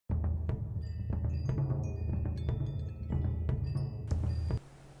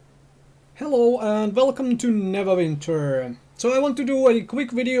Hello and welcome to Neverwinter. So I want to do a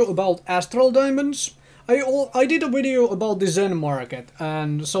quick video about Astral Diamonds. I did a video about the Zen market,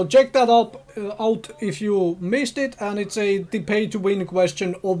 and so check that out if you missed it, and it's the pay to win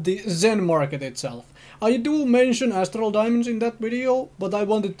question of the Zen market itself. I do mention Astral Diamonds in that video, but I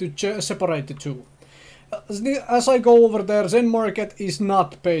wanted to separate the two. As I go over there, Zen market is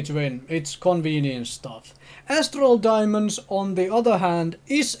not pay to win, it's convenience stuff. Astral Diamonds, on the other hand,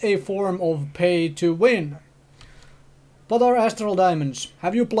 is a form of pay to win. What are Astral Diamonds?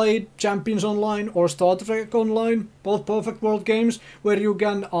 Have you played Champions Online or Star Trek Online? Both Perfect World games where you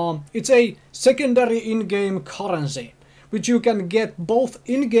can, it's a secondary in-game currency, which you can get both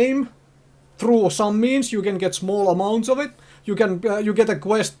in-game through some means. You can get small amounts of it. You get a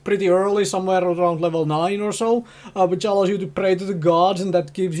quest pretty early, somewhere around level 9 or so, which allows you to pray to the gods, and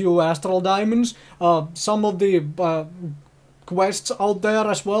that gives you Astral Diamonds. Some of the quests out there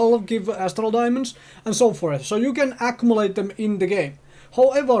as well give Astral Diamonds, and so forth. So you can accumulate them in the game.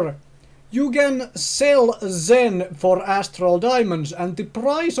 However, you can sell Zen for Astral Diamonds, and the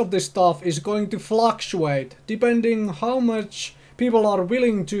price of this stuff is going to fluctuate depending how much people are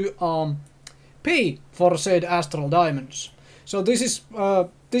willing to pay for said Astral Diamonds. So this is a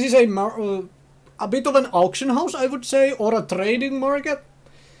bit of an auction house, I would say, or a trading market,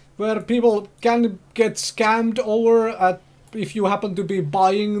 where people can get scammed over at if you happen to be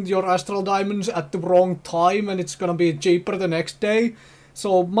buying your Astral Diamonds at the wrong time and it's gonna be cheaper the next day.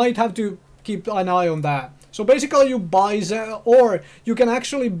 So might have to keep an eye on that. So basically you buy Zen, or you can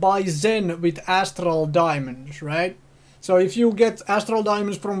actually buy Zen with Astral Diamonds, right? So if you get Astral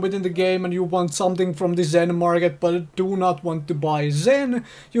Diamonds from within the game and you want something from the Zen market but do not want to buy Zen,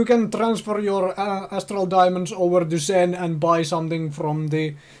 you can transfer your Astral Diamonds over to Zen and buy something from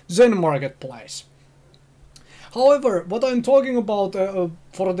the Zen marketplace. However, what I'm talking about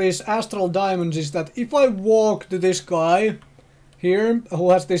for these Astral Diamonds is that if I walk to this guy here,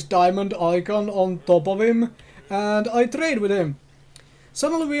 who has this diamond icon on top of him, and I trade with him,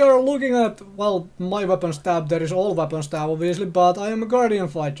 suddenly we are looking at, well, my weapons tab. There is all weapons tab obviously, but I am a Guardian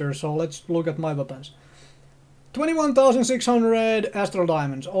fighter, so let's look at my weapons. 21,600 Astral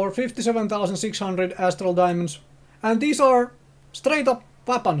Diamonds, or 57,600 Astral Diamonds, and these are straight up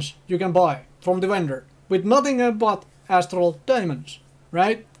weapons you can buy from the vendor, with nothing but Astral Diamonds,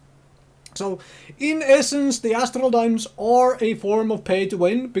 right? So, in essence, the Astral Diamonds are a form of pay to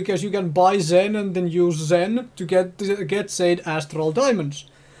win, because you can buy Zen and then use Zen to get said Astral Diamonds.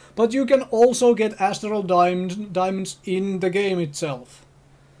 But you can also get Astral Diamonds in the game itself.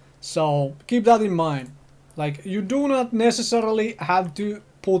 So, keep that in mind. Like, you do not necessarily have to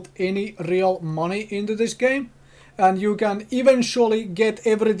put any real money into this game, and you can eventually get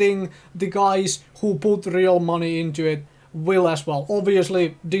everything the guys who put real money into it will as well.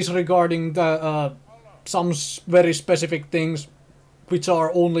 Obviously disregarding the some very specific things which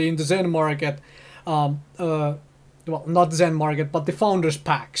are only in the Zen market. Well, not the Zen market, but the Founders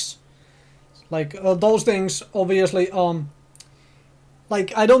Packs. Like those things, obviously,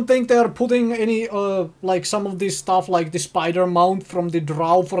 like I don't think they're putting any like some of this stuff, like the spider mount from the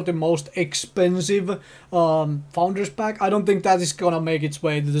Drow for the most expensive Founders Pack. I don't think that is gonna make its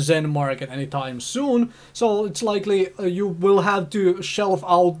way to the Zen market anytime soon. So it's likely you will have to shelf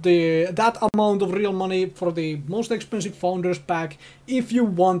out that amount of real money for the most expensive Founders Pack if you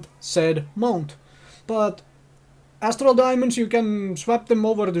want said mount. But Astral Diamonds, you can swap them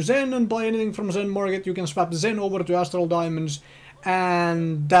over to Zen and buy anything from Zen market. You can swap Zen over to Astral Diamonds,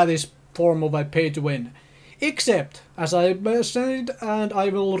 and that is form of a pay to win. Except, as I said, and I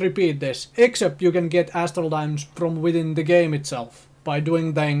will repeat this, except you can get Astral Diamonds from within the game itself by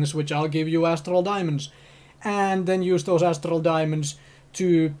doing things which I'll give you Astral Diamonds, and then use those Astral Diamonds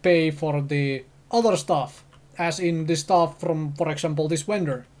to pay for the other stuff, as in the stuff from, for example, this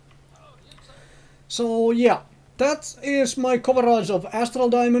vendor. So yeah, that is my coverage of Astral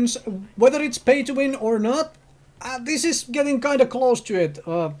Diamonds. Whether it's pay to win or not, this is getting kind of close to it.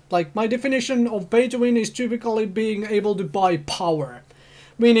 Like, my definition of pay to win is typically being able to buy power.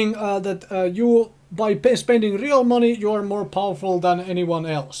 Meaning that you, by spending real money, you are more powerful than anyone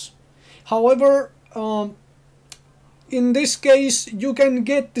else. However, in this case, you can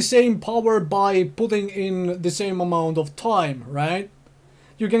get the same power by putting in the same amount of time, right?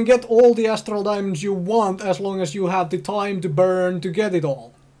 You can get all the Astral Diamonds you want as long as you have the time to burn to get it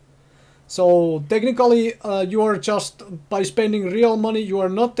all. So technically, you are just, by spending real money, you are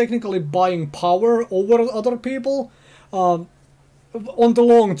not technically buying power over other people on the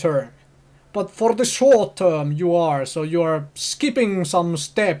long term. But for the short term, you are. So you are skipping some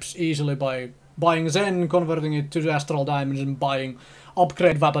steps easily by buying Zen, converting it to the Astral Diamonds and buying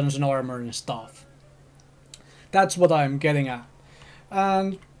upgrade weapons and armor and stuff. That's what I'm getting at.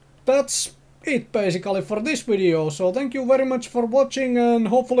 And that's it basically for this video, so thank you very much for watching, and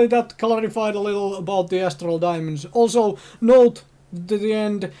hopefully that clarified a little about the Astral Diamonds. Also note to the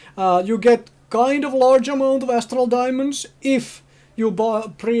end, you get kind of large amount of Astral Diamonds if you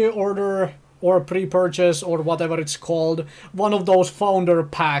pre-order or pre-purchase or whatever it's called, one of those founder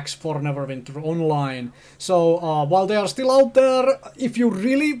packs for Neverwinter online. So while they are still out there, if you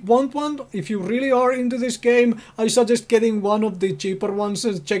really want one, if you really are into this game, I suggest getting one of the cheaper ones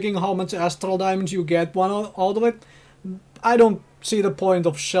and checking how much Astral Diamonds you get one out of it. I don't see the point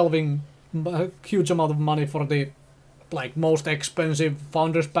of shelving a huge amount of money for the like most expensive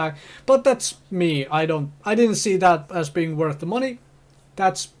founders pack, but that's me. I didn't see that as being worth the money.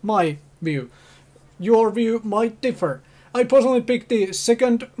 That's my view. Your view might differ. I personally picked the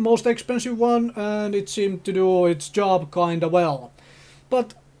second most expensive one, and it seemed to do its job kinda well.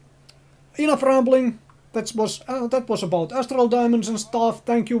 But enough rambling. That was about Astral Diamonds and stuff.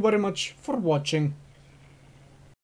 Thank you very much for watching.